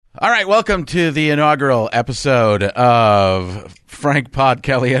All right, welcome to the inaugural episode of Frank Pod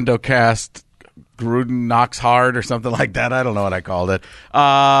Caliendo Cast. Gruden knocks hard or something like that. I don't know what I called it.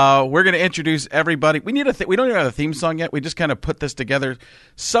 We're going to introduce everybody. We need we don't even have a theme song yet. We just kind of put this together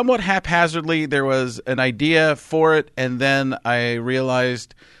somewhat haphazardly. There was an idea for it, and then I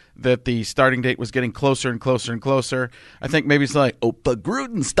realized that the starting date was getting closer and closer and closer. I think maybe it's like Opa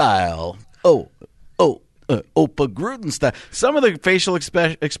Gruden Style. Opa Gruden Style. Some of the facial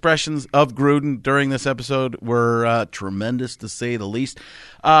expressions of Gruden during this episode were tremendous, to say the least.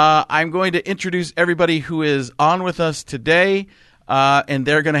 I'm going to introduce everybody who is on with us today, and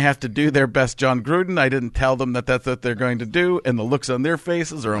they're going to have to do their best John Gruden. I didn't tell them that that's what they're going to do, and the looks on their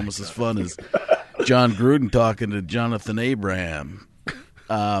faces are almost as fun as John Gruden talking to Jonathan Abraham.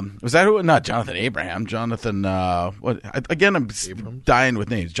 Was that who? Not Jonathan Abraham. Jonathan. What? Again, I'm dying with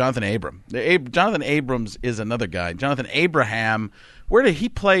names. Jonathan Abram. Jonathan Abrams is another guy. Jonathan Abraham. Where did he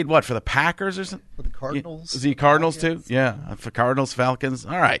played? What, for the Packers or something? For the Cardinals. Is he Cardinals too? Yeah, for Cardinals, Falcons.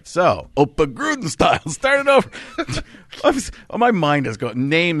 All right. So Opa Gruden Style. Start it over. My mind is going.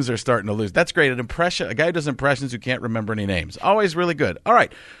 Names are starting to lose. That's great. A guy who does impressions who can't remember any names. Always really good. All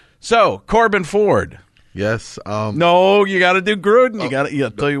right. So Corbin Ford. Yes. No, you got to do Gruden. You got.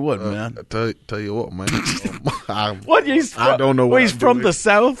 Tell you what, man. Tell you what, man. What? I don't know. He's from the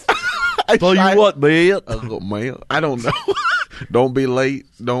South. Tell you what, man. Man. I don't know. Don't be late.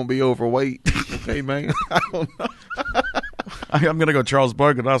 Don't be overweight. Okay, man. I don't know. I'm gonna go Charles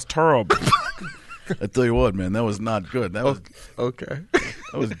Barkley. That's terrible. I tell you what, man. That was not good. That was okay.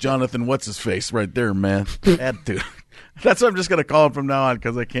 That was Jonathan. What's his face right there, man. Had to. That's what I'm just gonna call him from now on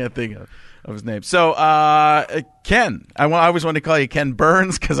because I can't think of his name. So, Ken, I always want to call you Ken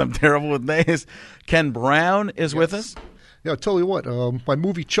Burns because I'm terrible with names. Ken Brown is with us. Yeah, I'll tell you what, my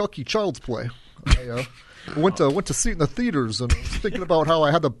movie Chucky, Child's Play. I went to see it in the theaters, and I was thinking about how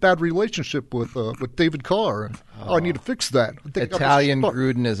I had a bad relationship with David Carr, and how I need to fix that. Italian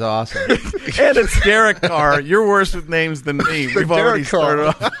Gruden is awesome. And it's Derek Carr. You're worse with names than me. We've already started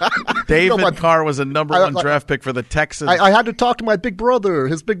off. David Carr was a number one draft pick for the Texans. I had to talk to my big brother,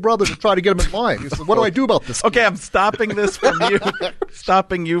 his big brother, to try to get him in line. He said, what do I do about this? Okay, I'm stopping this from you.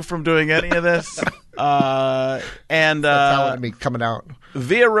 Stopping you from doing any of this. And talent in me coming out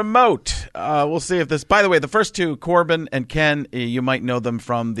via remote. We'll see if this. By the way, the first two, Corbin and Ken, you might know them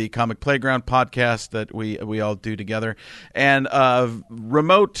from the Comic Playground podcast that we all do together, and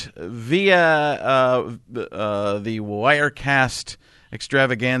remote via the Wirecast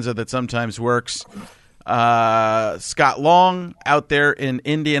extravaganza that sometimes works. Scott Long out there in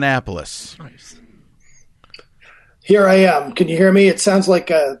Indianapolis. Nice. Here I am. Can you hear me? It sounds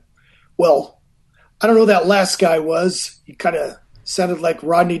like I don't know who that last guy was. He kind of sounded like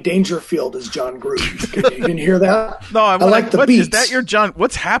Rodney Dangerfield as John Gruden. Can you hear that? No, I like the beats. Is that your John?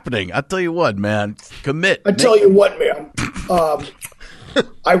 What's happening? I'll tell you what, man. Commit. I tell you what, man.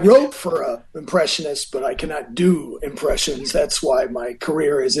 I wrote for an impressionist, but I cannot do impressions. That's why my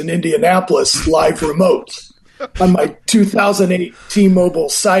career is in Indianapolis, live remote, on my 2008 T-Mobile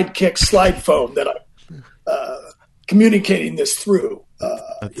Sidekick slide phone that I'm communicating this through.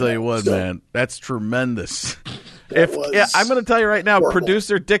 I'll tell you what, man, that's tremendous. I'm going to tell you right now, horrible.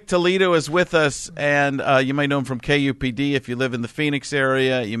 Producer Dick Toledo is with us, and you may know him from KUPD if you live in the Phoenix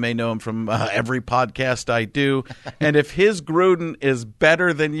area. You may know him from every podcast I do. And if his Gruden is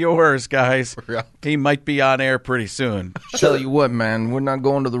better than yours, guys, he might be on air pretty soon. Tell you what, man, we're not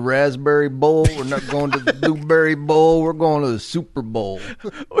going to the Raspberry Bowl. We're not going to the Blueberry Bowl. We're going to the Super Bowl.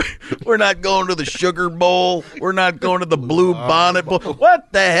 We're not going to the Sugar Bowl. We're not going to the Blue Bonnet Bowl.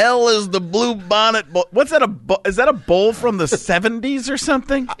 What the hell is the Blue Bonnet Bowl? What's that? Is that a bowl from the 70s or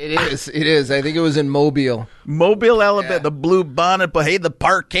something? It is. I think it was in Mobile. Mobile, Alabama, the Blue Bonnet Bowl. Hey, the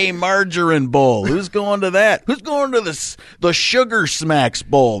Parquet Margarine Bowl. Who's going to that? Who's going to the Sugar Smacks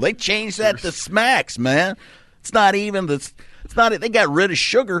Bowl? They changed that to Smacks, man. It's not even the. It's not. They got rid of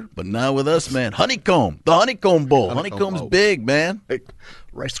sugar, but now with us, man. Honeycomb, the Honeycomb Bowl. Honeycomb's big, man.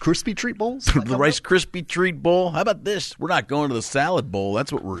 Rice Krispie Treat Bowls? The Rice Krispie Treat Bowl. How about this? We're not going to the salad bowl.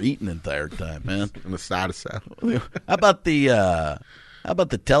 That's what we're eating the entire time, man. On the side of salad. How about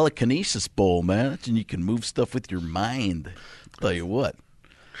the telekinesis bowl, man? That's when you can move stuff with your mind. I'll tell you what.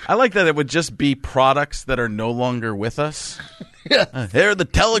 I like that it would just be products that are no longer with us. They're the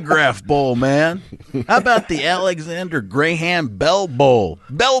Telegraph Bowl, man. How about the Alexander Graham Bell Bowl?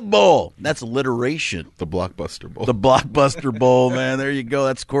 Bell Bowl. That's alliteration. The Blockbuster Bowl. The Blockbuster Bowl, man. There you go.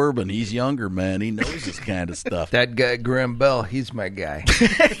 That's Corbin. He's younger, man. He knows this kind of stuff. That guy, Graham Bell, he's my guy.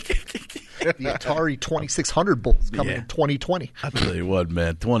 The Atari 2600 Bowl is coming in 2020. I'll tell you what,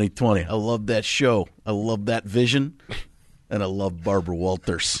 man. 2020. I love that show. I love that vision. And I love Barbara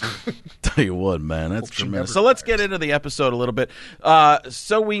Walters. Tell you what, man, that's Hope she tremendous. never So let's get into the episode a little bit.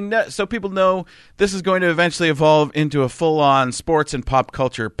 So people know this is going to eventually evolve into a full-on sports and pop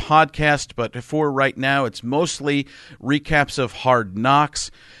culture podcast. But for right now, it's mostly recaps of Hard Knocks,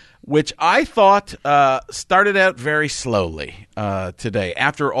 which I thought started out very slowly today.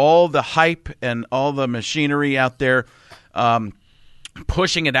 After all the hype and all the machinery out there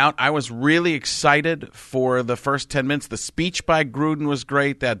pushing it out, I was really excited for the first 10 minutes. The speech by Gruden was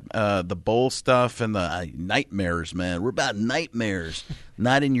great, that the bowl stuff and the nightmares, man. We're about nightmares,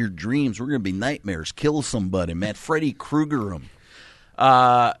 not in your dreams. We're going to be nightmares. Kill somebody, man. Freddy Krueger 'em.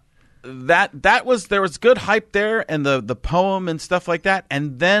 There was good hype there, and the poem and stuff like that.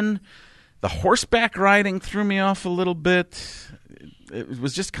 And then the horseback riding threw me off a little bit. It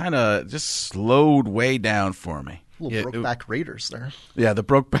was just kind of slowed way down for me. Little Brokeback Raiders there. Yeah, the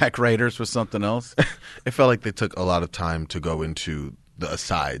Brokeback Raiders was something else. It felt like they took a lot of time to go into the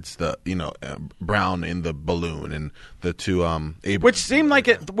asides, Brown in the balloon and the two Abrams. Which seemed like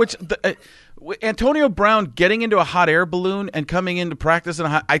it. Antonio Brown getting into a hot air balloon and coming into practice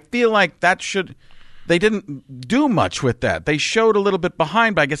I feel like they didn't do much with that. They showed a little bit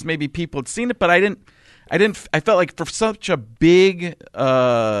behind, but I guess maybe people had seen it, but I felt like for such a big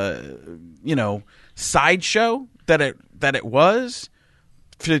sideshow that it was,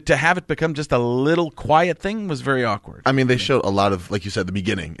 to have it become just a little quiet thing was very awkward. I mean, they showed a lot of, like you said, the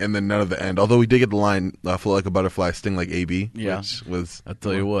beginning and then none of the end. Although we did get the line, flow like a butterfly, sting like AB, which was... I'll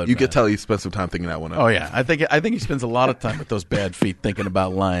tell you what, you man. could tell he spent some time thinking that one out. Oh, yeah. I think he spends a lot of time with those bad feet thinking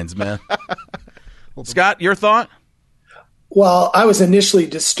about lines, man. Scott, your thought? Well, I was initially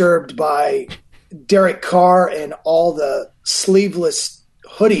disturbed by Derek Carr and all the sleeveless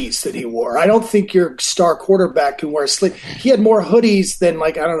hoodies that he wore. I don't think your star quarterback can wear sleeve. He had more hoodies than,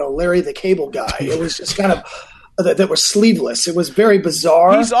 Larry the Cable Guy. It was just kind of that were sleeveless. It was very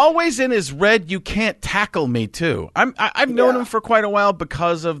bizarre. He's always in his red "you can't tackle me" too. I've known him for quite a while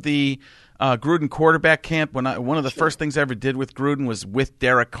because of the Gruden quarterback camp. One of the first things I ever did with Gruden was with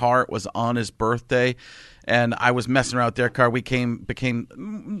Derek Carr. It was on his birthday. And I was messing around with Derek Carr. We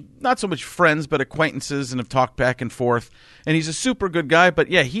became not so much friends, but acquaintances, and have talked back and forth. And he's a super good guy. But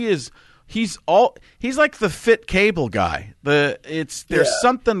yeah, he's like the fit cable guy. There's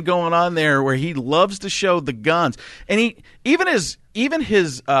something going on there where he loves to show the guns, and even his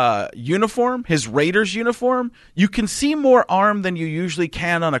uniform, his Raiders uniform, you can see more arm than you usually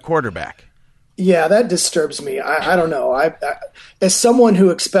can on a quarterback. Yeah, that disturbs me. I don't know. I as someone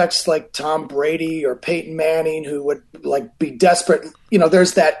who expects like Tom Brady or Peyton Manning, who would be desperate.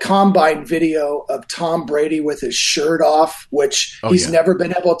 There's that combine video of Tom Brady with his shirt off, which he's never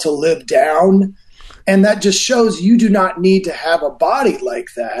been able to live down, and that just shows you do not need to have a body like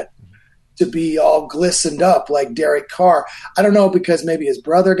that to be all glistened up like Derek Carr. I don't know, because maybe his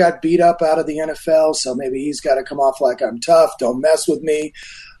brother got beat up out of the NFL, so maybe he's got to come off like I'm tough. Don't mess with me.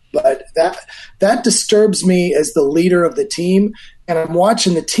 But that disturbs me as the leader of the team. And I'm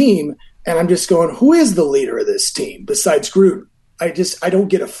watching the team, and I'm just going, who is the leader of this team besides Gruden? I don't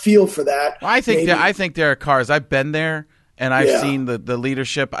get a feel for that. I think Derek Carr. I've been there, and I've seen the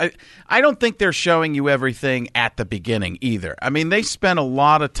leadership. I don't think they're showing you everything at the beginning either. I mean, they spent a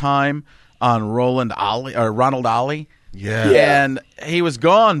lot of time on Ronald Ollie. Yeah. And he was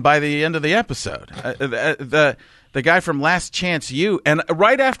gone by the end of the episode. The guy from Last Chance U. And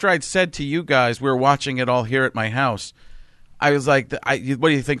right after I'd said to you guys, we were watching it all here at my house, I was like, what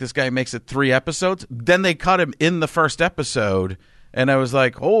do you think, this guy makes it 3 episodes? Then they cut him in the first episode, and I was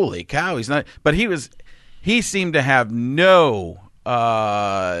like, holy cow, he's not. But he seemed to have no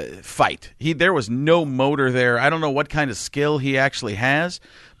fight. There was no motor there. I don't know what kind of skill he actually has.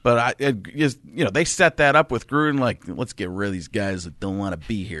 But they set that up with Gruden, like, let's get rid of these guys that don't want to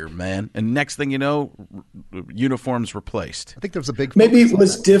be here, man. And next thing you know, uniforms replaced. I think there was a big. Maybe it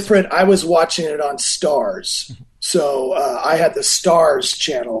was different. I was watching it on Stars, so I had the Stars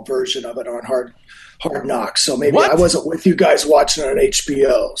channel version of it on Hard Knocks. So maybe I wasn't with you guys watching it on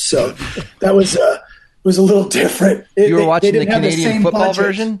HBO. So that was a little different. You were watching the Canadian football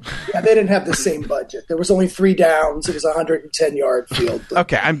version? Yeah, they didn't have the same budget. There was only 3 downs. It was a 110-yard field.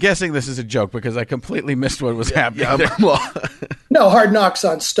 Okay, I'm guessing this is a joke because I completely missed what was happening. No, Hard Knocks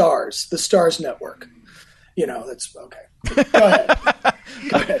on Stars, the Stars network. That's okay. Go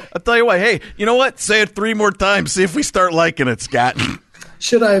ahead. I'll tell you what. Hey, you know what? Say it 3 more times. See if we start liking it, Scott.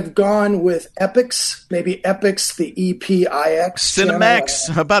 Should I have gone with Epix? Maybe Epix, the EPIX channel? Cinemax.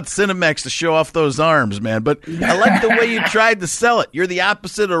 How about Cinemax to show off those arms, man? But I like the way you tried to sell it. You're the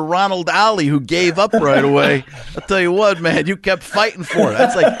opposite of Ronald Ali, who gave up right away. I'll tell you what, man, you kept fighting for it.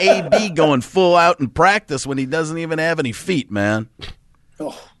 That's like AB going full out in practice when he doesn't even have any feet, man.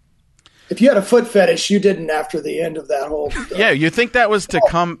 Oh. If you had a foot fetish, you didn't after the end of that whole. Yeah, you think that was to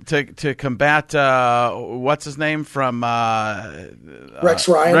combat what's his name from Rex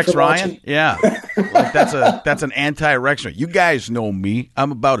Ryan? Rex Ryan, yeah, like that's an anti-Rex Ryan. You guys know me;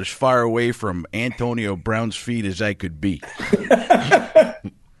 I'm about as far away from Antonio Brown's feet as I could be. I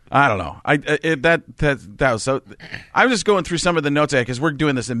don't know. That was so. I'm just going through some of the notes because we're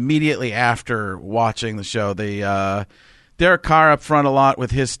doing this immediately after watching the show. Derek Carr up front a lot with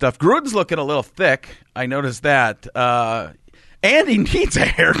his stuff. Gruden's looking a little thick. I noticed that. And he needs a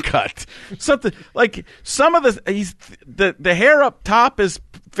haircut. Something like some of the hair up top is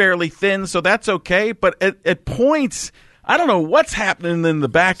fairly thin, so that's okay. But at points, I don't know what's happening in the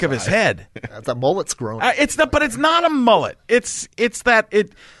back of his head. The mullet's growing. It's not a mullet. It's that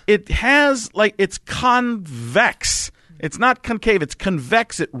it has like it's convex. It's not concave. It's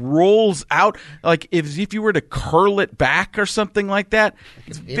convex. It rolls out like if you were to curl it back or something like that.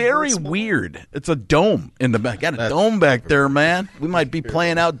 It's very weird. It's a dome in the back. Got a dome back there, man. We might be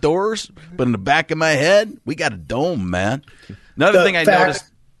playing outdoors, but in the back of my head, we got a dome, man. Another thing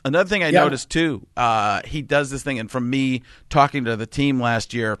I noticed too. He does this thing, and from me talking to the team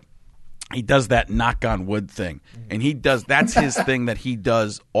last year, he does that knock on wood thing, and that's his thing that he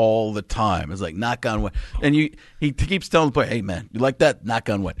does all the time. It's like knock on wood, and he keeps telling the player, "Hey man, you like that? Knock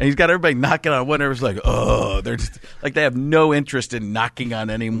on wood." And he's got everybody knocking on wood. And everyone's like, "Oh, they're just like they have no interest in knocking on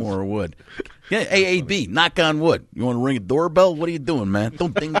any more wood." Yeah, AAB, knock on wood. You want to ring a doorbell? What are you doing, man?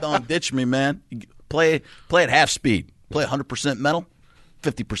 Don't ding dong ditch me, man. Play at half speed. Play 100% mental,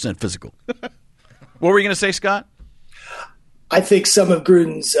 50% physical. What were you going to say, Scott? I think some of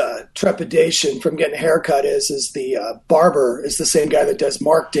Gruden's trepidation from getting a haircut is the barber is the same guy that does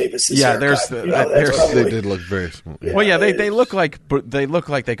Mark Davis's haircut. They did look very small. Yeah. Well, yeah, they look like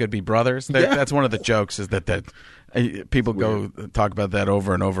they could be brothers. That's one of the jokes is that people go talk about that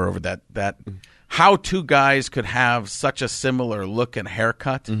over and over that how two guys could have such a similar look and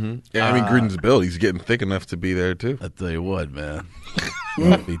haircut. Mm-hmm. Yeah, I mean Gruden's build, he's getting thick enough to be there too. I'll tell you what, man,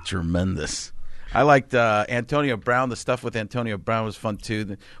 that'd be tremendous. I liked Antonio Brown. The stuff with Antonio Brown was fun,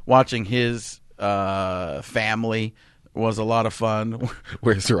 too. Watching his family was a lot of fun.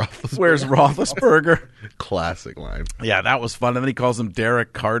 Where's Roethlisberger? Where's Roethlisberger? Classic line. Yeah, that was fun. And then he calls him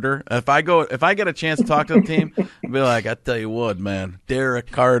Derek Carter. If I get a chance to talk to the team, I'll be like, I tell you what, man,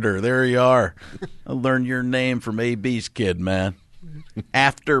 Derek Carter, there you are. I learned your name from AB's kid, man.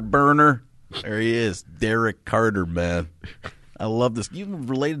 Afterburner. There he is, Derek Carter, man. I love this. You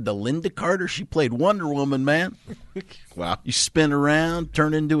related to Linda Carter? She played Wonder Woman, man. Wow. You spin around,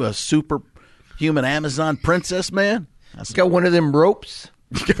 turn into a superhuman Amazon princess, man. Got one of them ropes.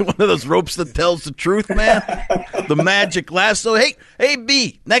 You got one of those ropes that tells the truth, man. The magic lasso. Hey,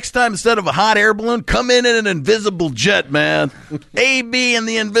 B, next time instead of a hot air balloon, come in an invisible jet, man. AB and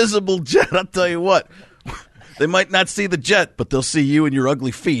the invisible jet. I'll tell you what. They might not see the jet, but they'll see you and your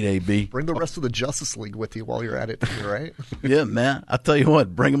ugly feet, AB. Bring the rest of the Justice League with you while you're at it, too, right? Yeah, man. I'll tell you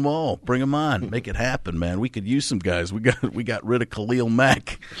what. Bring them all. Bring them on. Make it happen, man. We could use some guys. We got rid of Khalil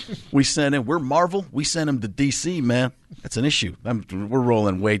Mack. We're Marvel. We sent him to DC, man. That's an issue. We're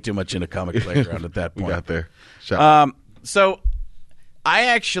rolling way too much into comic playground at that point. We got there. So I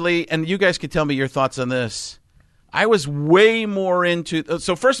actually, and you guys can tell me your thoughts on this. I was way more into –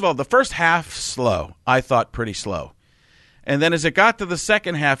 so first of all, the first half slow, I thought pretty slow. And then as it got to the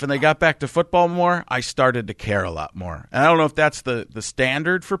second half and they got back to football more, I started to care a lot more. And I don't know if that's the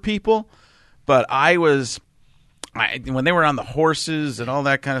standard for people, but when they were on the horses and all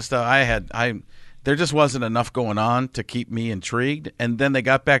that kind of stuff, there just wasn't enough going on to keep me intrigued. And then they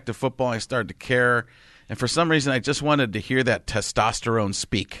got back to football, I started to care. And for some reason, I just wanted to hear that testosterone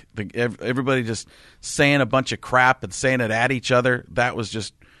speak. Everybody just saying a bunch of crap and saying it at each other. That was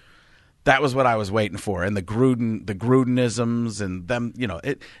what I was waiting for. And the Grudenisms and them,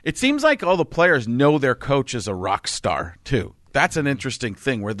 it seems like all the players know their coach is a rock star too. That's an interesting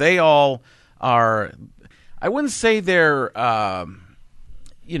thing where they all are. I wouldn't say they're,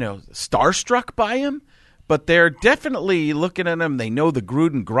 starstruck by him. But they're definitely looking at him. They know the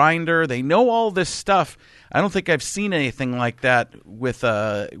Gruden grinder. They know all this stuff. I don't think I've seen anything like that with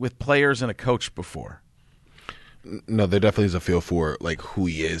players and a coach before. No, there definitely is a feel for like who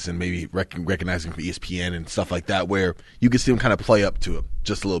he is and maybe recognizing from ESPN and stuff like that where you can see him kind of play up to him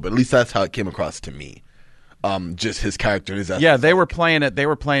just a little bit. At least that's how it came across to me. just his character. Yeah, they were playing it. They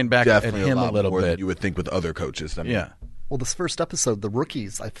were playing back at definitely him a little more bit. than you would think with other coaches. I mean, Yeah. Well, this first episode, the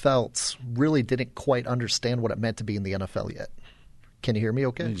rookies, I felt really didn't quite understand what it meant to be in the NFL yet. Can you hear me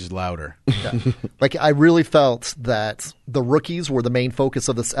okay? Just louder. Yeah. Like, I really felt that the rookies were the main focus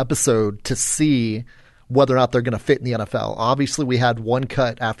of this episode to see whether or not they're going to fit in the NFL. Obviously, we had one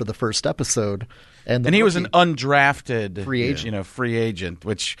cut after the first episode. And he was an undrafted free agent. Free agent,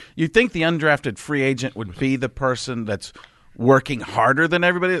 which you'd think the undrafted free agent would be the person that's working harder than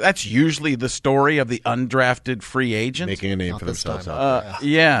everybody. That's usually the story of the undrafted free agent. making a name Not for this themselves. time. out there.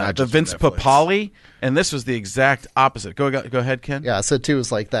 Yeah, Not the just Vince on Netflix. Papali, and this was the exact opposite. Go ahead, Ken. Yeah, I said too,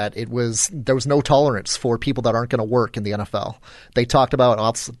 is like that. There was no tolerance for people that aren't going to work in the NFL. They talked about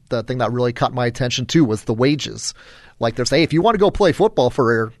also, the thing that really caught my attention too was the wages. Like they're saying, if you want to go play football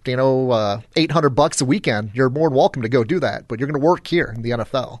for $800 a weekend, you're more than welcome to go do that. But you're going to work here in the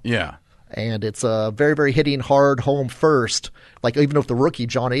NFL. Yeah. And it's very, very hitting hard home first. Like even with the rookie,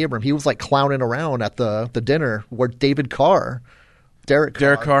 John Abram, he was like clowning around at the dinner where Derek Carr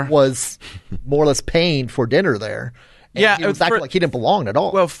was more or less paying for dinner there. And Yeah, he was acting like he didn't belong at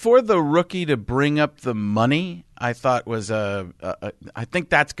all. Well, for the rookie to bring up the money, I thought was I think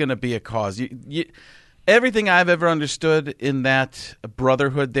that's going to be a cause. Everything I've ever understood in that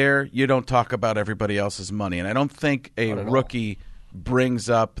brotherhood there, you don't talk about everybody else's money, and I don't think a rookie brings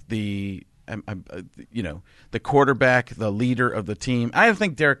up the quarterback, the leader of the team. I don't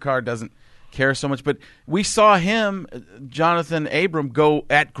think Derek Carr doesn't care so much, but we saw him, Jonathan Abram, go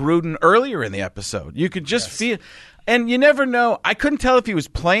at Gruden earlier in the episode. You could just feel, and you never know. I couldn't tell if he was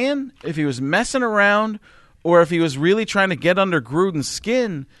playing, if he was messing around, or if he was really trying to get under Gruden's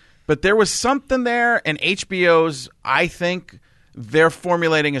skin. But there was something there, and HBO's, I think, they're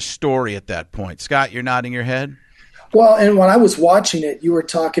formulating a story at that point. Scott, you're nodding your head? Well, and when I was watching it, you were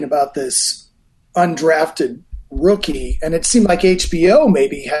talking about this undrafted rookie, and it seemed like HBO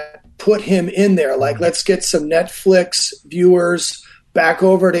maybe had put him in there. Like, let's get some Netflix viewers back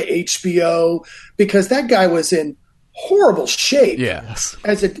over to HBO, because that guy was in horrible shape. Yeah.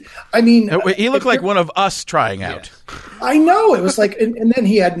 He looked like one of us trying out. I know. It was like, and then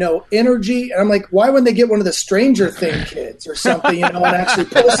he had no energy. And I'm like, why wouldn't they get one of the Stranger Thing kids or something, and actually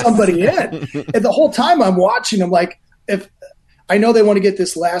pull somebody in? And the whole time I'm watching, I'm like, if I know they want to get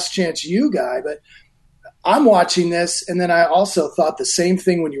this last chance you guy, but I'm watching this, and then I also thought the same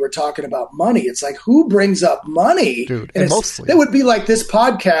thing when you were talking about money. It's like, who brings up money? Dude, and mostly. It would be like this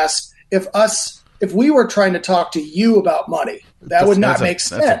podcast if we were trying to talk to you about money. That would not make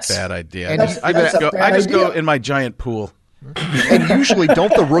sense. That's a bad idea. And I just go in my giant pool. And usually,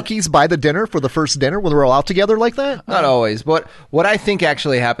 don't the rookies buy the dinner for the first dinner when we're all out together like that? Not always, but what I think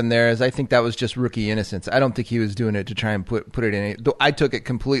actually happened there is I think that was just rookie innocence. I don't think he was doing it to try and put it in. I took it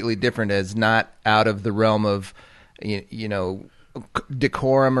completely different, as not out of the realm of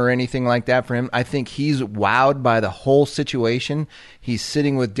decorum or anything like that for him. I think he's wowed by the whole situation. He's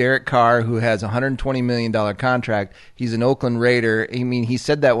sitting with Derek Carr, who has a $120 million contract. He's an Oakland Raider. I mean, he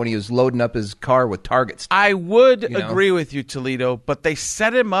said that when he was loading up his car with targets. I would agree with you, Toledo, but they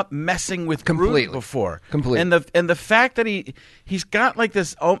set him up messing with Gruden before. Completely. And the fact that he's got like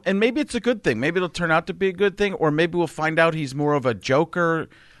this, and maybe it's a good thing. Maybe it'll turn out to be a good thing, or maybe we'll find out he's more of a joker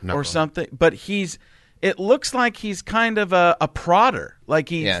or something. But it looks like he's kind of a prodder, like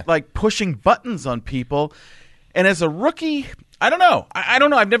he's like pushing buttons on people. And as a rookie, I don't know. I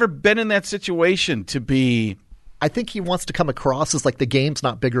don't know. I've never been in that situation to be. I think he wants to come across as like the game's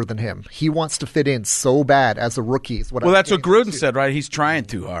not bigger than him. He wants to fit in so bad as a rookie. Well, that's what Gruden said, right? He's trying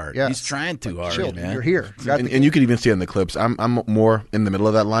too hard. Yes. He's trying too hard, Chill, man. You're here. And you can even see it in the clips. I'm more in the middle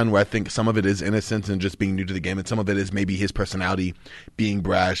of that line, where I think some of it is innocence and just being new to the game, and some of it is maybe his personality being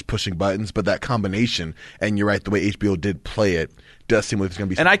brash, pushing buttons. But that combination, and you're right, the way HBO did play it does seem like there's going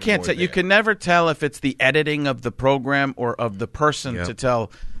to be. And I can't tell. You can never tell if it's the editing of the program or of the person to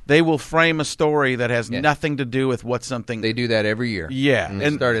tell. They will frame a story that has nothing to do with what something. They do that every year. Yeah.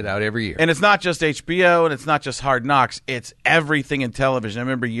 And started out every year. And it's not just HBO, and it's not just Hard Knocks. It's everything in television. I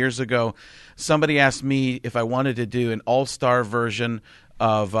remember years ago, somebody asked me if I wanted to do an all-star version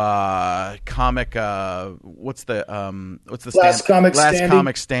of comic. What's the Last Comic Standing?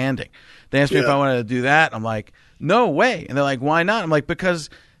 Comic Standing. They asked me if I wanted to do that. I'm like, no way. And they're like, why not? I'm like, because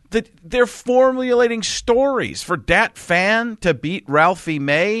they're formulating stories for Dat Fan to beat Ralphie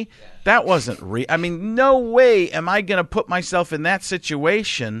May. That wasn't real. I mean, no way am I going to put myself in that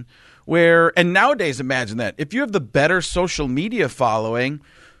situation where. And nowadays, imagine that if you have the better social media following,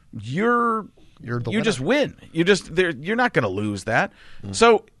 you just win. You're not going to lose that.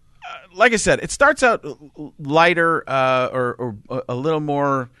 So like I said, it starts out lighter or a little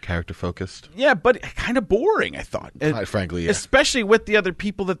more Character focused. yeah, but kind of boring, I thought. Frankly, yeah. Especially with the other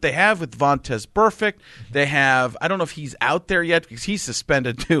people that they have, with Vontez Burfict. They have, I don't know if he's out there yet because he's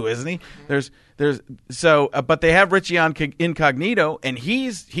suspended too, isn't he? But they have Richie Incognito, and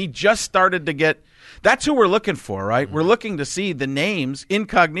he just started to get. That's who we're looking for, right? We're looking to see the names.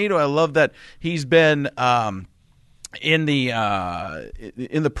 Incognito, I love that he's been in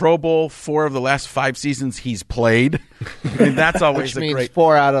the Pro Bowl 4 of the last 5 seasons he's played. I mean, that's always Which means great.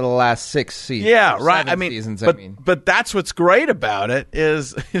 4 out of the last 6 seasons. Yeah, Or right. 7 seasons, But that's what's great about it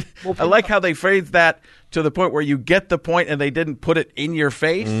is I like how they phrased that to the point where you get the point and they didn't put it in your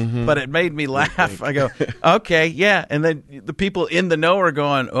face, but it made me laugh. I go, okay, yeah. And then the people in the know are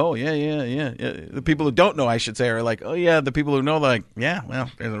going, oh, yeah. The people who don't know, I should say, are like, oh, yeah. The people who know, like, yeah,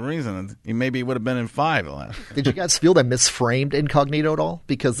 well, there's a reason. He maybe would have been in 5 the last. Did you guys feel that misframed Incognito at all?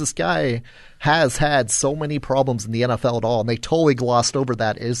 Because this guy has had so many problems in the NFL at all, and they totally glossed over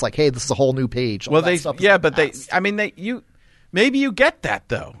that. It's like, hey, this is a whole new page. All Well, that stuff is in the past. Maybe you get that,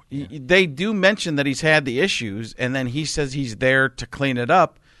 though. They do mention that he's had the issues, and then he says he's there to clean it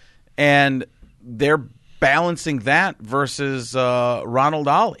up, and they're balancing that versus Ronald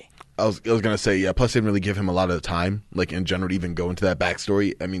Ollie. I was going to say, yeah, plus they didn't really give him a lot of time, like in general, to even go into that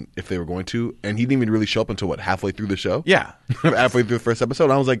backstory. I mean, if they were going to. And he didn't even really show up until, halfway through the show? Yeah. Halfway through the first episode.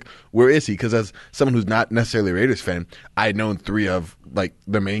 And I was like, where is he? Because as someone who's not necessarily a Raiders fan, I had known 3 of,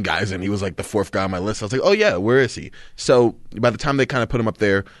 the main guys, and he was, the 4th guy on my list. I was like, oh, yeah, where is he? So by the time they kind of put him up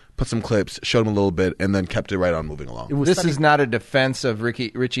there, put some clips, showed him a little bit, and then kept it right on moving along. This is not a defense of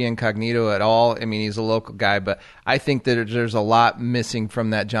Richie Incognito at all. I mean, he's a local guy, but I think that there's a lot missing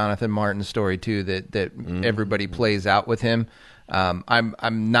from that Jonathan Martin story too that everybody plays out with him.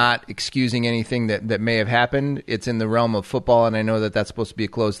 I'm not excusing anything that may have happened. It's in the realm of football, and I know that that's supposed to be a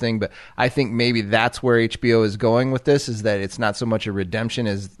closed thing, but I think maybe that's where HBO is going with this, is that it's not so much a redemption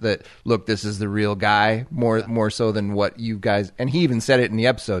as that, look, this is the real guy, more so than what you guys, and he even said it in the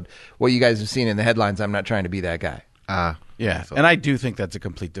episode, what you guys have seen in the headlines, I'm not trying to be that guy. Yeah, and I do think that's a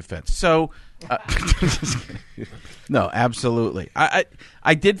complete defense. So, no, absolutely.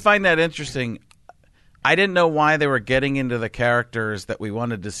 I did find that interesting. I didn't know why they were getting into the characters that we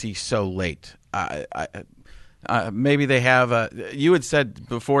wanted to see so late. Maybe they have you had said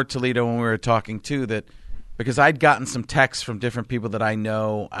before, Toledo, when we were talking too, that because I'd gotten some texts from different people that I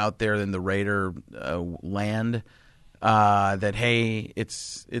know out there in the Raider land that, hey,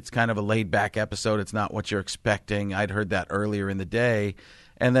 it's kind of a laid back episode. It's not what you're expecting. I'd heard that earlier in the day.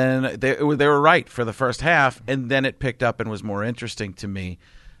 And then they were right for the first half, and then it picked up and was more interesting to me.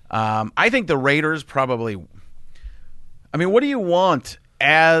 I think the Raiders probably – I mean, what do you want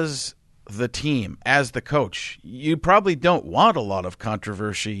as the team, as the coach? You probably don't want a lot of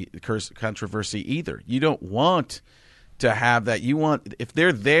controversy either. You don't want to have that. You want – if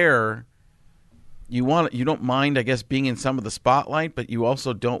they're there, you don't mind, I guess, being in some of the spotlight, but you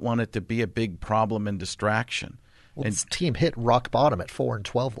also don't want it to be a big problem and distraction. Well, this team hit rock bottom at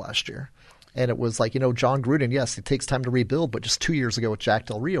 4-12 last year. And it was like, John Gruden, yes, it takes time to rebuild, but just 2 years ago with Jack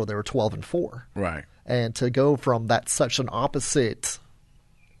Del Rio, they were 12-4. Right. And to go from that such an opposite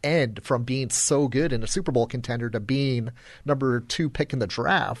end, from being so good and a Super Bowl contender to being number 2 pick in the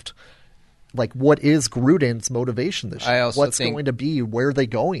draft, what is Gruden's motivation this year? What's going to be? Where are they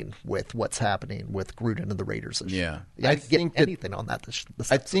going with what's happening with Gruden and the Raiders this year? I think anything on that this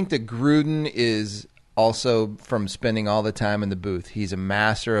I think that Gruden is also, from spending all the time in the booth, he's a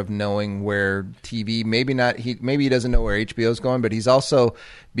master of knowing where TV, maybe he doesn't know where HBO is going, but he's also,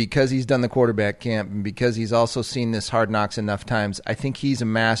 because he's done the quarterback camp and because he's also seen this Hard Knocks enough times, I think he's a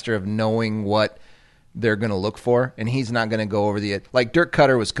master of knowing what they're going to look for, and he's not going to go over the – like Dirk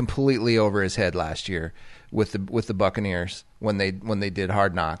Cutter was completely over his head last year with the Buccaneers when they did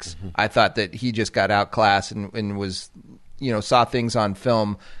Hard Knocks. Mm-hmm. I thought that he just got outclassed and was – saw things on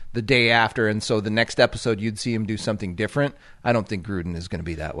film the day after, and so the next episode you'd see him do something different. I don't think Gruden is going to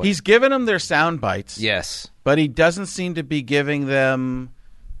be that way. He's given them their sound bites. Yes. But he doesn't seem to be giving them...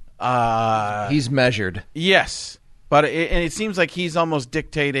 he's measured. Yes. But it seems like he's almost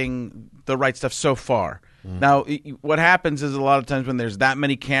dictating the right stuff so far. Now, what happens is a lot of times when there's that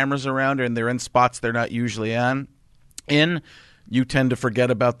many cameras around and they're in spots they're not usually in, you tend to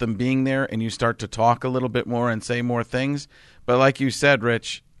forget about them being there and you start to talk a little bit more and say more things. But like you said,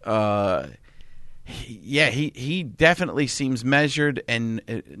 Rich, he definitely seems measured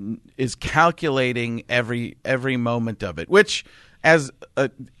and is calculating every moment of it, which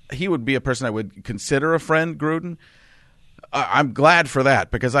he would be a person I would consider a friend, Gruden. I'm glad for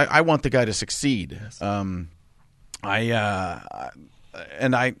that because I want the guy to succeed. Yes.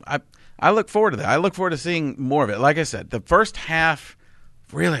 and I look forward to that. I look forward to seeing more of it. Like I said, the first half,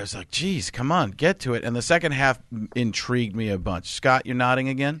 really, I was like, geez, come on, get to it. And the second half intrigued me a bunch. Scott, you're nodding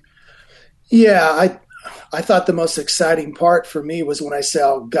again? Yeah, I thought the most exciting part for me was when I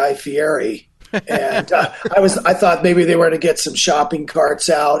saw Guy Fieri. And I thought maybe they were going to get some shopping carts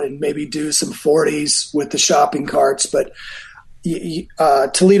out and maybe do some 40s with the shopping carts. But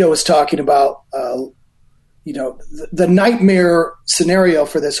Toledo was talking about, the nightmare scenario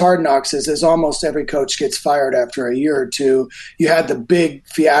for this Hard Knocks is almost every coach gets fired after a year or two. You had the big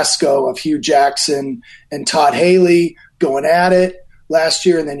fiasco of Hugh Jackson and Todd Haley going at it last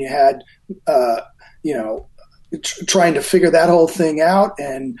year, and then you had, trying to figure that whole thing out,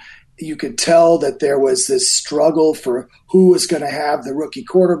 and you could tell that there was this struggle for who was going to have the rookie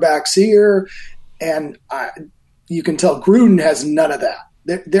quarterbacks here, and you can tell Gruden has none of that.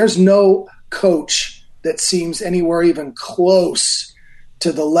 There's no coach that seems anywhere even close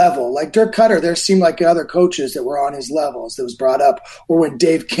to the level. Like Dirk Cutter, there seemed like other coaches that were on his levels that was brought up. Or when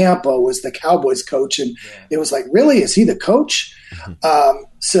Dave Campo was the Cowboys coach, and it was like, really, is he the coach?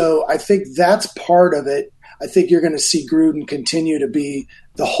 So I think that's part of it. I think you're going to see Gruden continue to be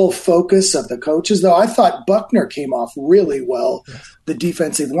the whole focus of the coaches, though I thought Buckner came off really well, the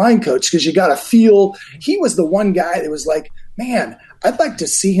defensive line coach, because you got to feel he was the one guy that was like, man, I'd like to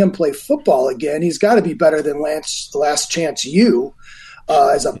see him play football again. He's got to be better than Last Chance U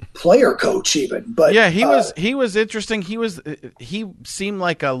as a player coach even. But yeah, he was interesting. He seemed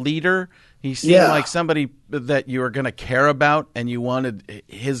like a leader. He seemed like somebody that you were going to care about, and you wanted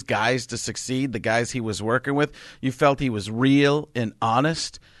his guys to succeed, the guys he was working with. You felt he was real and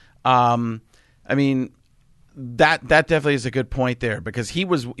honest. I mean, that definitely is a good point there, because he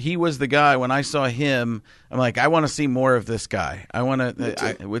was the guy. When I saw him, I'm like, I want to see more of this guy. I want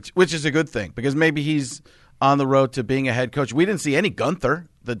to, which is a good thing, because maybe he's on the road to being a head coach. We didn't see any Gunther,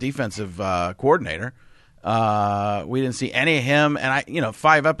 the defensive coordinator. We didn't see any of him, and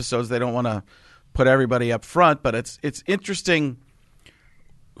 5 episodes. They don't want to put everybody up front, but it's interesting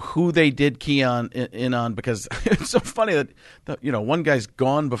who they did key in on, because it's so funny that one guy's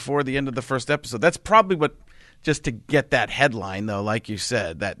gone before the end of the first episode. That's probably what, just to get that headline, though, like you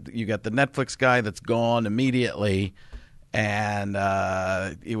said, that you got the Netflix guy that's gone immediately, and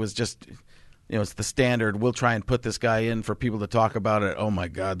it was just. It's the standard. We'll try and put this guy in for people to talk about it. Oh my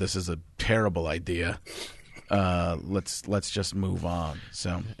God, this is a terrible idea. Let's just move on.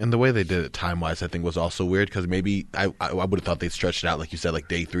 So, and the way they did it time wise, I think, was also weird, because maybe I would have thought they'd stretched it out, like you said, like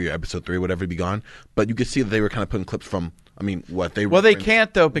day 3 or episode 3 or whatever, be gone. But you could see that they were kind of putting clips from. I mean, what they they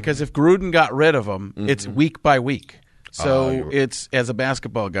can't, though, because if Gruden got rid of them, it's week by week. So it's, as a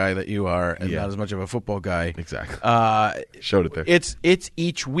basketball guy that you are, and not as much of a football guy. Exactly. Showed it there. It's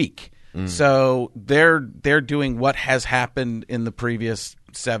each week. So they're doing what has happened in the previous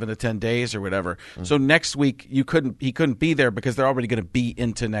 7 to 10 days or whatever. So next week he couldn't be there, because they're already going to be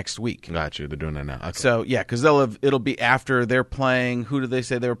into next week. Gotcha. They're doing that now. Okay. So yeah, because it'll be after they're playing. Who did they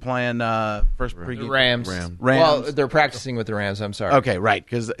say they were playing? First pregame. Rams. Well, they're practicing with the Rams. I'm sorry. Okay, right,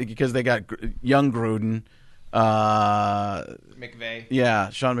 because they got young Gruden. McVay. Yeah,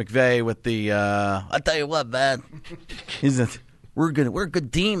 Sean McVay with the. I tell you what, man. We're a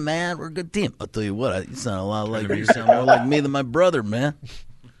good team, man. We're a good team. I'll tell you what, you sound a lot like you sound more like me than my brother, man.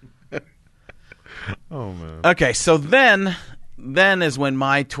 Oh man. Okay, so then is when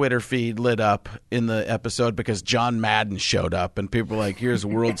my Twitter feed lit up in the episode, because John Madden showed up, and people were like, "Here's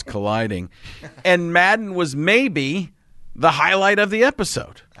worlds colliding," and Madden was maybe the highlight of the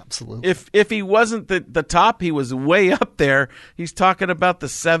episode. Absolutely. If he wasn't the top, he was way up there. He's talking about the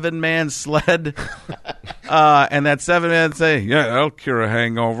 7-man sled, and that 7-man saying, "Yeah, that'll cure a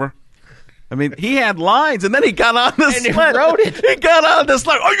hangover." I mean, he had lines, and then he got on the sled. He wrote it. He got on the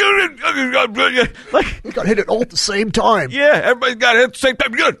sled. Like, he got hit it all at the same time. Yeah, everybody's got hit at the same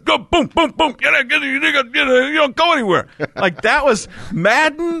time. You go boom, boom, boom. You don't go anywhere. Like, that was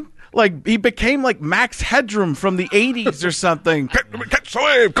Madden. Like, he became like Max Headroom from the 80s or something. Catch the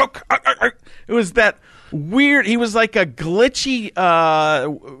wave, cook. It was that weird. He was like a glitchy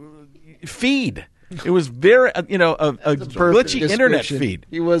feed. It was very, a glitchy internet feed.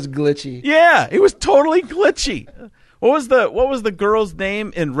 He was glitchy. Yeah, it was totally glitchy. What was the girl's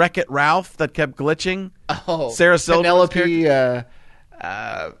name in Wreck-It Ralph that kept glitching? Oh, Sarah Silverman's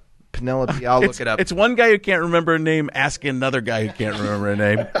Penelope. I'll look it up. It's one guy who can't remember a name asking another guy who can't remember a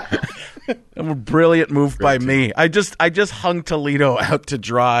name. A brilliant move by me. I just hung Toledo out to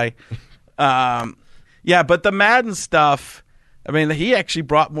dry. Yeah, but the Madden stuff, I mean, he actually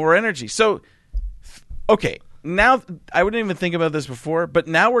brought more energy. So, okay, now I wouldn't even think about this before, but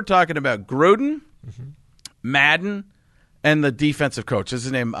now we're talking about Gruden, Madden, and the defensive coach. Is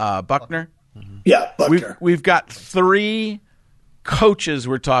his name Buckner? Yeah, Buckner. We've got 3 coaches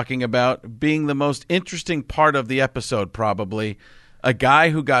we're talking about being the most interesting part of the episode, probably. A guy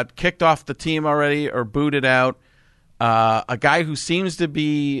who got kicked off the team already or booted out. A guy who seems to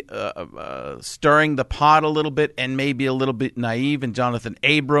be stirring the pot a little bit and maybe a little bit naive in Jonathan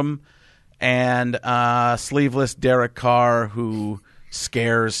Abram. And sleeveless Derek Carr who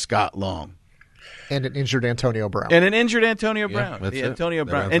scares Scott Long. And an injured Antonio Brown. That's it. Antonio Brown. That rounds out the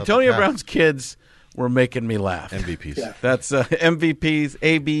Antonio cast. Brown's kids were making me laugh. MVPs. Yeah. That's MVPs,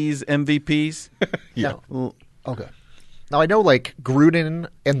 ABs, MVPs. Yeah. Okay. Now, I know, like, Gruden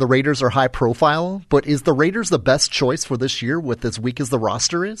and the Raiders are high profile, but is the Raiders the best choice for this year with as weak as the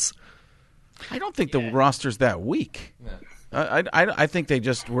roster is? I don't think the roster's that weak. I think they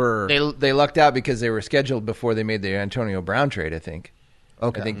just were. They lucked out because they were scheduled before they made the Antonio Brown trade, I think.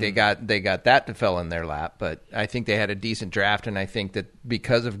 Okay. I think they got that to fell in their lap, but I think they had a decent draft, and I think that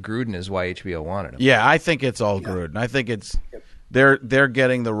because of Gruden is why HBO wanted him. Yeah, I think it's all Gruden. I think it's they're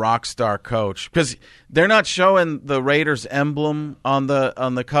getting the rock star coach because they're not showing the Raiders emblem on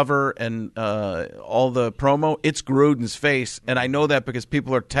the cover and all the promo. It's Gruden's face, and I know that because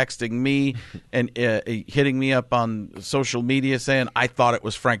people are texting me and hitting me up on social media saying I thought it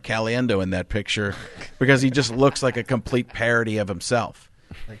was Frank Caliendo in that picture because he just looks like a complete parody of himself.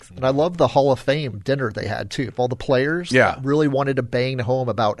 And I love the Hall of Fame dinner they had, too. Of all the players that really wanted to bang home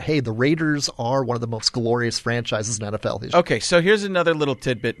about, hey, the Raiders are one of the most glorious franchises in NFL history. Okay, so here's another little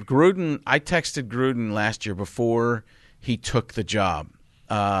tidbit. Gruden, I texted Gruden last year before he took the job.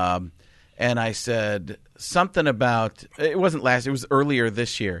 And I said something about, it wasn't last, it was earlier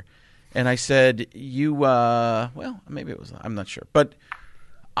this year. And I said, well, maybe it was, I'm not sure. But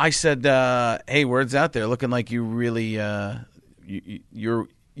I said, hey, word's out there looking like you really,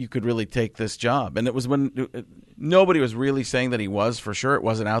 you could really take this job. And it was when nobody was really saying that he was for sure. It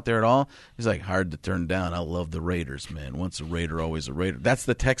wasn't out there at all. He's like, hard to turn down. I love the Raiders, man. Once a Raider, always a Raider. That's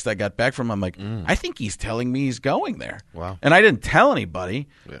the text I got back from him. I'm like, I think he's telling me he's going there. Wow. And I didn't tell anybody,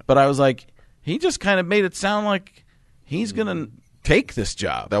 but I was like, he just kind of made it sound like he's going to take this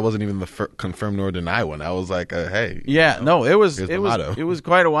job. That wasn't even the confirm nor deny one. I was like, hey. Yeah, no, it was motto. it was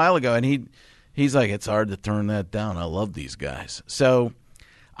quite a while ago, and he's like, it's hard to turn that down. I love these guys. So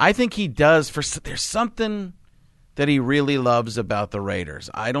I think he does. There's something that he really loves about the Raiders.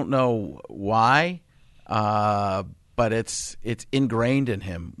 I don't know why, but it's ingrained in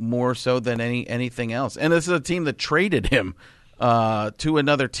him more so than anything else. And this is a team that traded him to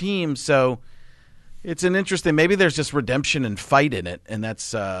another team, so it's an interesting. Maybe there's just redemption and fight in it, and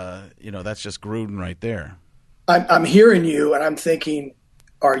that's that's just Gruden right there. I'm hearing you, and I'm thinking,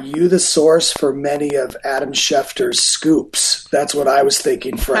 are you the source for many of Adam Schefter's scoops? That's what I was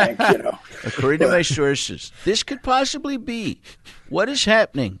thinking, Frank. According to my sources, this could possibly be what is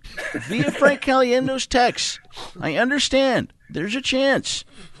happening via Frank Caliendo's text. I understand. There's a chance.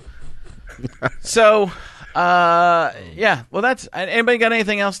 So, yeah. Well, that's. Anybody got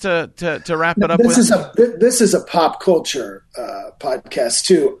anything else to wrap it up with? This is a pop culture podcast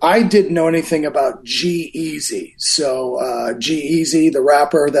too. I didn't know anything about G-Eazy. So G-Eazy, the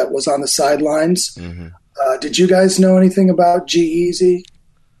rapper that was on the sidelines. Mm-hmm. Did you guys know anything about G-Eazy?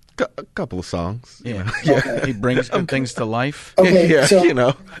 A couple of songs. Yeah. Yeah. He brings good things to life. Okay, Yeah, so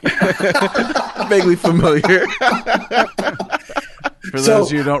vaguely familiar. For those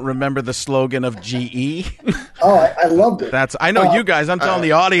of you who don't remember the slogan of GE, I loved it. I know you guys. I'm telling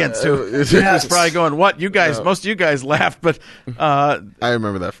the audience who is probably going, "What you guys?" Most of you guys laughed, but I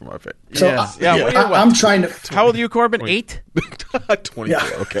remember that from our face. So yes. Yeah. What are you, what? I'm trying to. How old are you, Corbin? 8? 24. Yeah.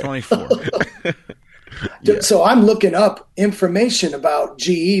 Okay. 24. So I'm looking up information about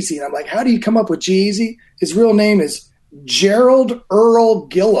G-Eazy, and I'm like, how do you come up with G-Eazy? His real name is Gerald Earl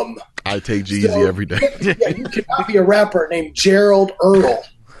Gillum. I take G-Eazy every day. Yeah, you cannot be a rapper named Gerald Earl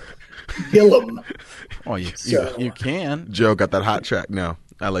Gillum. Oh, you can. Joe got that hot track now.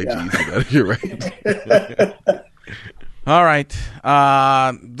 I like G-Eazy. You're right. All right.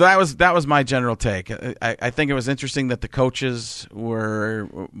 That was my general take. I think it was interesting that the coaches were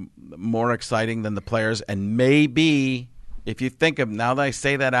more exciting than the players, and maybe if you think of now that I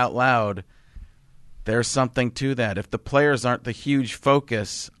say that out loud, there's something to that. If the players aren't the huge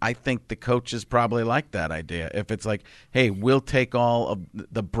focus, I think the coaches probably like that idea. If it's like, hey, we'll take all of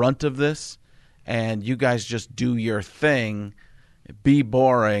the brunt of this, and you guys just do your thing, be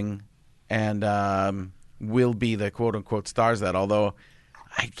boring, and we'll be the quote-unquote stars of that. Although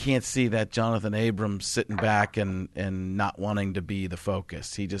I can't see that Jonathan Abrams sitting back and not wanting to be the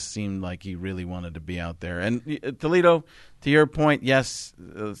focus. He just seemed like he really wanted to be out there. And Toledo, to your point, yes,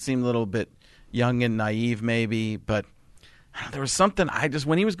 it seemed a little bit young and naive maybe, but there was something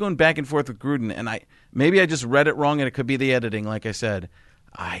when he was going back and forth with Gruden, and maybe I just read it wrong, and it could be the editing, like I said.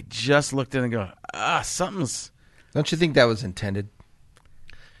 I just looked at it and go, something's. Don't you think that was intended?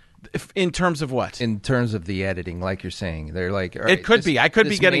 In terms of what? In terms of the editing, like you're saying, they're like, all it right, could be. I could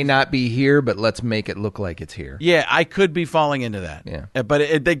be getting. May not be here, but let's make it look like it's here. Yeah, I could be falling into that. Yeah,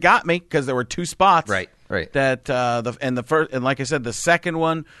 but they got me because there were two spots. Right. That the first, and like I said, the second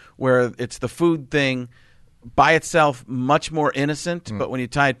one where it's the food thing. By itself, much more innocent, but when you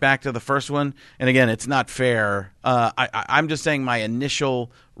tie it back to the first one, and again, it's not fair. I'm just saying my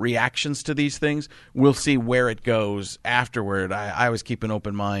initial reactions to these things. We'll see where it goes afterward. I always keep an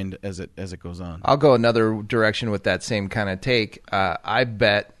open mind as it goes on. I'll go another direction with that same kind of take.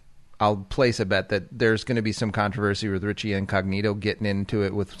 I'll place a bet that there's going to be some controversy with Richie Incognito getting into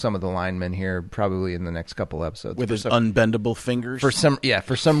it with some of the linemen here, probably in the next couple episodes. With his unbendable fingers? For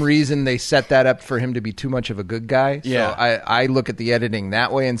some reason, they set that up for him to be too much of a good guy. Yeah. So I look at the editing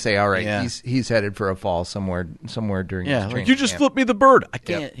that way and say, all right, he's headed for a fall somewhere during his training you just camp. flipped me the bird. I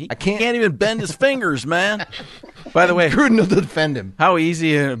can't. I can't even bend his fingers, man. By the way, Gruden will defend him. How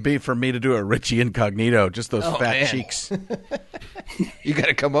easy it would be for me to do a Richie Incognito, just those fat man. cheeks. You got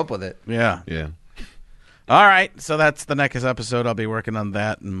to come up with it. Yeah. All right, so that's the next episode. I'll be working on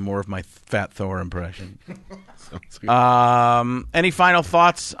that and more of my Fat Thor impression. Any final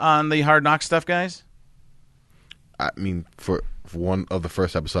thoughts on the Hard Knocks stuff, guys? I mean, for one of the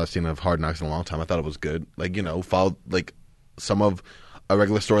first episodes I've seen of Hard Knocks in a long time, I thought it was good. Like, followed like some of a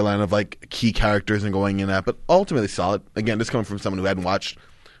regular storyline of like key characters and going in that, but ultimately solid. Again, this coming from someone who hadn't watched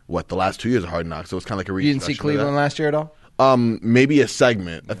the last 2 years of Hard Knocks, so it's kind of like a You didn't see Cleveland last year at all? Maybe a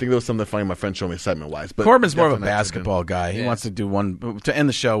segment. I think there was something funny my friend showed me segment-wise. But Corbin's more of a basketball guy. He wants to do one to end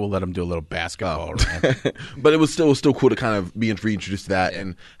the show. We'll let him do a little basketball. But it was still cool to kind of be reintroduced to that,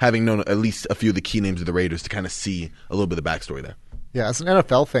 and having known at least a few of the key names of the Raiders to kind of see a little bit of the backstory there. Yeah, as an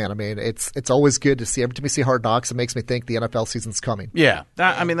NFL fan, I mean, it's always good to see. Every time we see Hard Knocks, it makes me think the NFL season's coming. Yeah,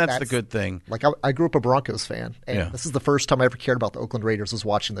 that's the good thing. Like, I grew up a Broncos fan, and this is the first time I ever cared about the Oakland Raiders was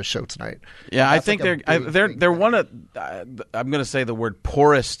watching this show tonight. Yeah, I think they're one of I'm going to say the word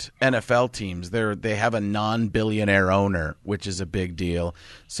poorest NFL teams. They have a non-billionaire owner, which is a big deal.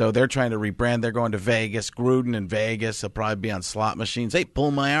 So they're trying to rebrand. They're going to Vegas. Gruden in Vegas. He'll probably be on slot machines. Hey,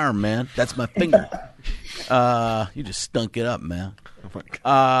 pull my arm, man. That's my finger. You just stunk it up, man.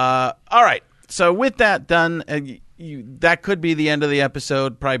 All right. So with that done, that could be the end of the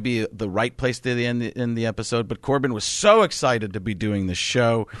episode. Probably be the right place to end the episode. But Corbin was so excited to be doing the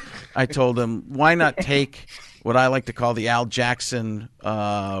show. I told him, why not take what I like to call the Al Jackson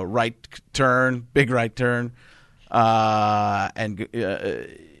right turn, big right turn, and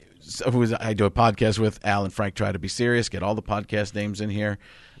who I do a podcast with. Al and Frank Try to Be Serious. Get all the podcast names in here.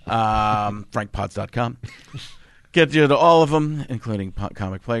 FrankPods.com. Get you to all of them, including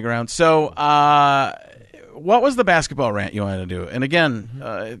Comic Playground. So, what was the basketball rant you wanted to do? And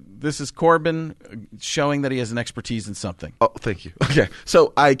again, this is Corbin showing that he has an expertise in something. Oh, thank you. Okay,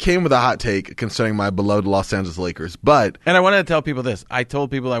 so I came with a hot take concerning my beloved Los Angeles Lakers, and I wanted to tell people this. I told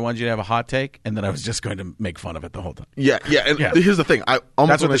people I wanted you to have a hot take, and then I was just going to make fun of it the whole time. Yeah. And here's the thing.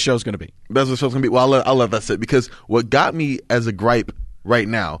 That's what the show's going to be. That's what the show's going to be. Well, I'll let that sit, because what got me as a gripe right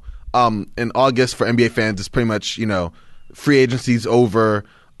now, in August for NBA fans, is pretty much, free agency's over.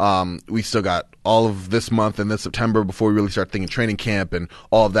 We still got all of this month and this September before we really start thinking training camp and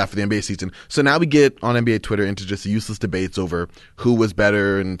all of that for the NBA season. So now we get on NBA Twitter into just useless debates over who was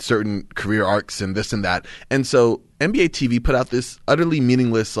better and certain career arcs and this and that. And so NBA TV put out this utterly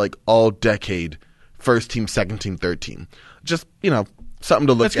meaningless, like, all-decade first team, second team, third team. Just, something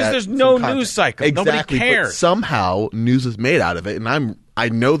to look That's at. because there's no news cycle. Exactly, nobody cares. but somehow news is made out of it, and I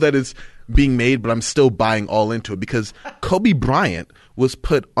know that it's being made, but I'm still buying all into it, because Kobe Bryant was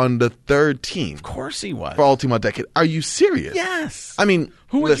put on the third team. Of course he was. For all team all decade. Are you serious? Yes. I mean,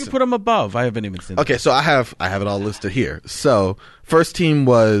 who would you put him above? I haven't even seen. Okay, so I have it all listed here. So first team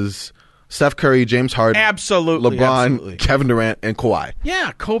was Steph Curry, James Harden, absolutely, LeBron, absolutely. Kevin Durant, and Kawhi.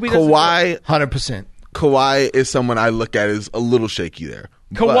 Yeah, Kawhi, 100%. Kawhi is someone I look at as a little shaky there.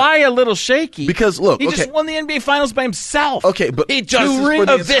 Kawhi a little shaky because look, he just won the NBA Finals by himself. Okay, but he just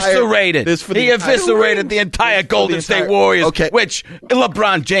eviscerated. He eviscerated the entire Golden State Warriors, which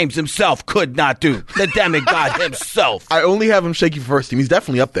LeBron James himself could not do. The demigod himself. I only have him shaky for first team. He's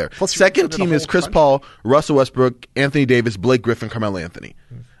definitely up there. Second team is Chris Paul, Russell Westbrook, Anthony Davis, Blake Griffin, Carmelo Anthony.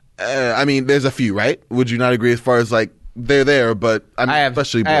 I mean, there's a few, right? Would you not agree as far as like they're there, but I have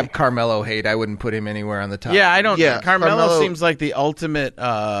especially I have Blake. Carmelo hate. I wouldn't put him anywhere on the top. Yeah, I don't. Yeah, Carmelo Carmelo- seems like the ultimate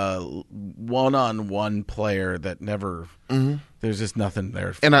one-on-one player that never. There's just nothing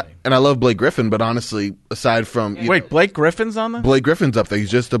there. For And me. I love Blake Griffin, but honestly, aside from Wait, Blake Griffin's on there? Blake Griffin's up there.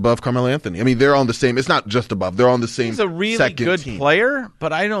 He's just above Carmelo Anthony. I mean, they're on the same. It's not just above. They're on the same. He's a really second good team. player,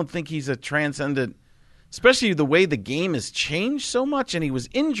 but I don't think he's a transcendent. Especially the way the game has changed so much, and he was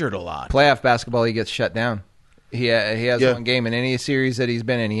injured a lot. Playoff basketball, he gets shut down. He has Yeah. one game in any series that he's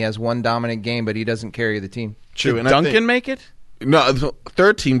been in. He has one dominant game, but he doesn't carry the team. True. Did And I Duncan think- make it? No, the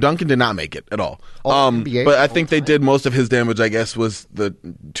third team, Duncan did not make it at all. NBA But I think they did most of his damage, I guess, was the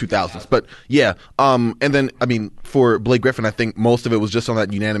 2000s. But yeah, and then, I mean, for Blake Griffin, I think most of it was just on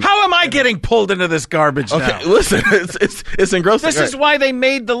that unanimous. How am I getting pulled into this garbage Okay, now? listen, it's engrossing. This is Right. why they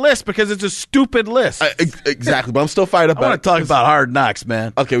made the list, because it's a stupid list. Exactly, but I'm still fired up I about want it. to talk about Hard Knocks,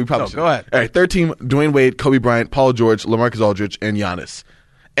 man. Okay, we probably So, should. go ahead. All right, third team: Dwayne Wade, Kobe Bryant, Paul George, LaMarcus Aldridge, and Giannis.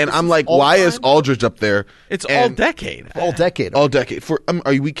 And I'm like, all why time? is Aldridge up there? It's all And- decade. All decade. all decade.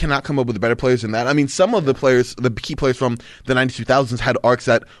 We cannot come up with better players than that. I mean, some of the players, the key players from the 2000s, had arcs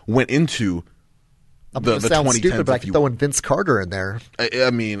that went into I'm the going to sound 2010s. stupid, but I if could you throw will. in Vince Carter in there.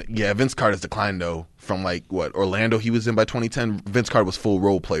 I mean, yeah, Vince Carter's declined though. From like what Orlando he was in by 2010. Vince Carter was full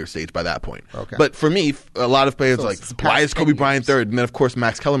role player stage by that point. Okay. But for me, a lot of players So like, it's past why is 10 Kobe Bryant years. third? And then of course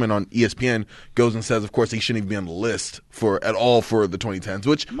Max Kellerman on ESPN goes and says, of course, he shouldn't even be on the list at all for the 2010s,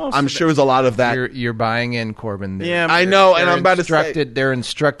 which Most I'm of sure is a lot of that. You're buying in, Corbin. Yeah, I know, and They're I'm about to say instructed. They're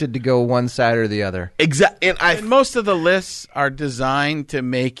instructed to go one side or the other. exactly. And most of the lists are designed to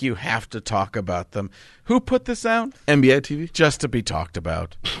make you have to talk about them. Who put this out? NBA TV. Just to be talked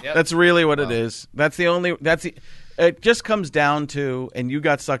about. That's really what it is. It just comes down to, and you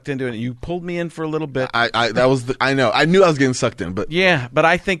got sucked into it. You pulled me in for a little bit. I know. I knew I was getting sucked in, but Yeah, but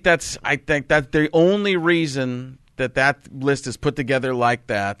I think that's the only reason that list is put together like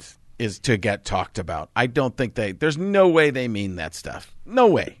that is to get talked about. I don't think there's no way they mean that stuff. No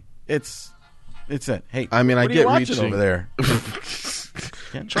way. It's it. Hey, I mean, I what are you get watching reaching over there.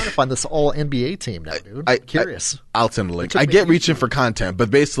 I'm trying to find this all NBA team now, dude. I- Curious. I'll send a link. took I me get a reaching for content, but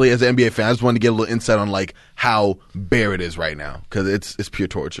basically, as an NBA fan, I just wanted to get a little insight on like how bare it is right now because it's pure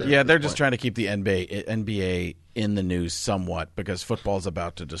torture. Yeah, they're just trying to keep the NBA in the news somewhat because football's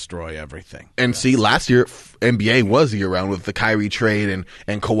about to destroy everything. And see, last year NBA was year round with the Kyrie trade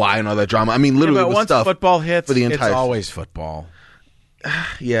and Kawhi and all that drama. I mean, literally, Yeah, it but was once stuff football hits, for the it's entire. always football.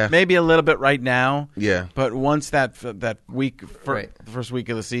 Yeah, Maybe a little bit right now. Yeah. But once that week, Right. the first week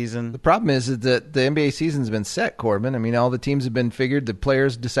of the season, The problem is that the NBA season's been set, Corbin. I mean, all the teams have been figured. The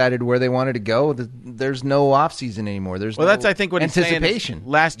players decided where they wanted to go. There's no off season anymore. There's well, no that's I think what he's saying is anticipation.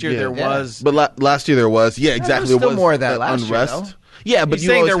 last year there Yeah. was. but last year there was exactly there was still there was more of that last year, unrest. though. Yeah, but He's you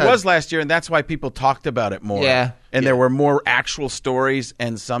saying always there had- was last year, and that's why people talked about it more. Yeah. And there were more actual stories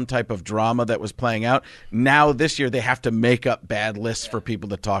and some type of drama that was playing out. Now, this year, they have to make up bad lists for people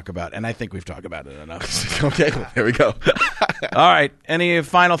to talk about. And I think we've talked about it enough. Okay, well, there we go. All right. Any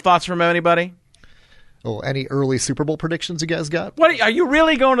final thoughts from anybody? Oh, any early Super Bowl predictions you guys got? What are you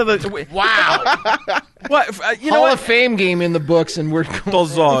really going to the? Wow. What you know? Hall What? of Fame game in the books, and we're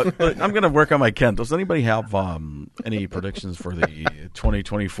I'm going to work on my Ken. Does anybody have any predictions for the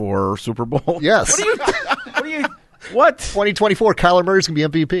 2024 Super Bowl? Yes. What? 2024, Kyler Murray's going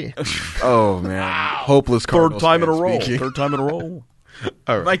to be MVP. Oh man, hopeless. Third Cardinals time in a fan row. speaking. Third time in a row.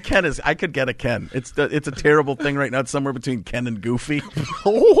 All right. My Ken is. I could get a Ken. It's a terrible thing right now. It's somewhere between Ken and Goofy.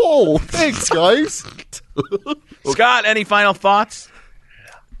 Oh, thanks, guys. Scott, any final thoughts?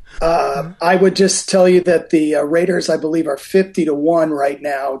 I would just tell you that the Raiders, I believe, are 50-1 right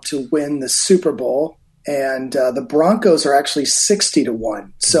now to win the Super Bowl, and the Broncos are actually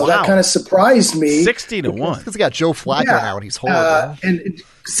 60-1. So Wow. that kind of surprised me. 60-1. Because they got Joe Flacco now, and he's horrible. And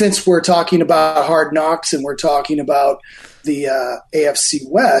since we're talking about Hard Knocks and we're talking about the AFC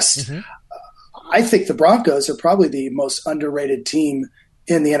West, I think the Broncos are probably the most underrated team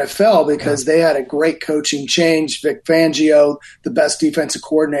in the NFL because they had a great coaching change. Vic Fangio, the best defensive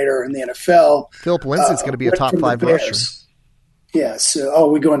coordinator in the NFL. Philip Lindsay's going to be a went top from the 5 Bears. rusher. Yes.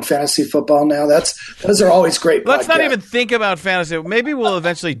 We go in fantasy football now. Those are always great. Let's not podcasts. even think about fantasy. Maybe we'll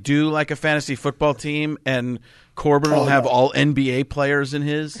eventually do like a fantasy football team, and Corbin will have all NBA players in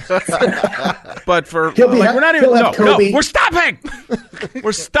his. But for He'll be- we're not even. he'll No, have Kobe. we're stopping.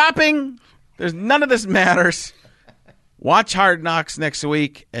 We're stopping. There's none of this matters. Watch Hard Knocks next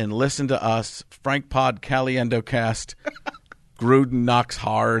week and listen to us, Frank Pod Caliendo Cast, Gruden Knocks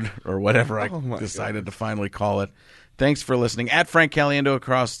Hard, or whatever I decided to finally call it. Thanks for listening. At Frank Caliendo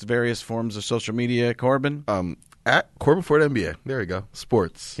across various forms of social media. Corbin? At Corbin Ford NBA. There we go.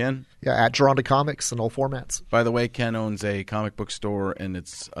 Sports. Ken? Yeah, at Drawn to Comics in all formats. By the way, Ken owns a comic book store, and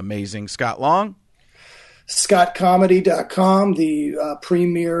it's amazing. Scott Long? ScottComedy.com, the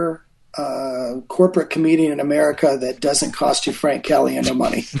premier corporate comedian in America that doesn't cost you Frank Caliendo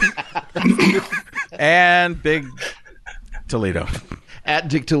money. And Big Toledo. At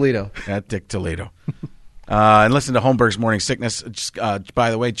Dick Toledo. At Dick Toledo. And listen to Holmberg's Morning Sickness. Just,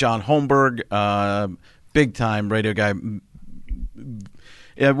 by the way, John Holmberg, big-time radio guy.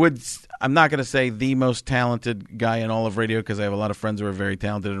 I'm not going to say the most talented guy in all of radio because I have a lot of friends who are very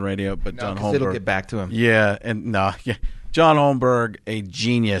talented in radio, but John Holmberg. It'll get back to him. Yeah, and John Holmberg, a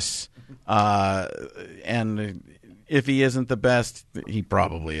genius. And if he isn't the best, he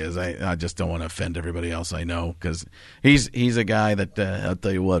probably is. I just don't want to offend everybody else I know because he's a guy that I'll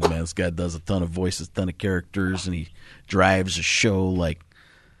tell you what, man. This guy does a ton of voices, a ton of characters, and he drives a show like.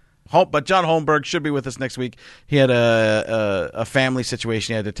 But John Holmberg should be with us next week. He had a family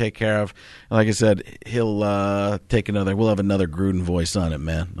situation he had to take care of. Like I said, he'll take another. We'll have another Gruden voice on it,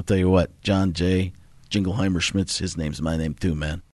 man. I'll tell you what, John J. Jingleheimer Schmitz. His name's my name too, man.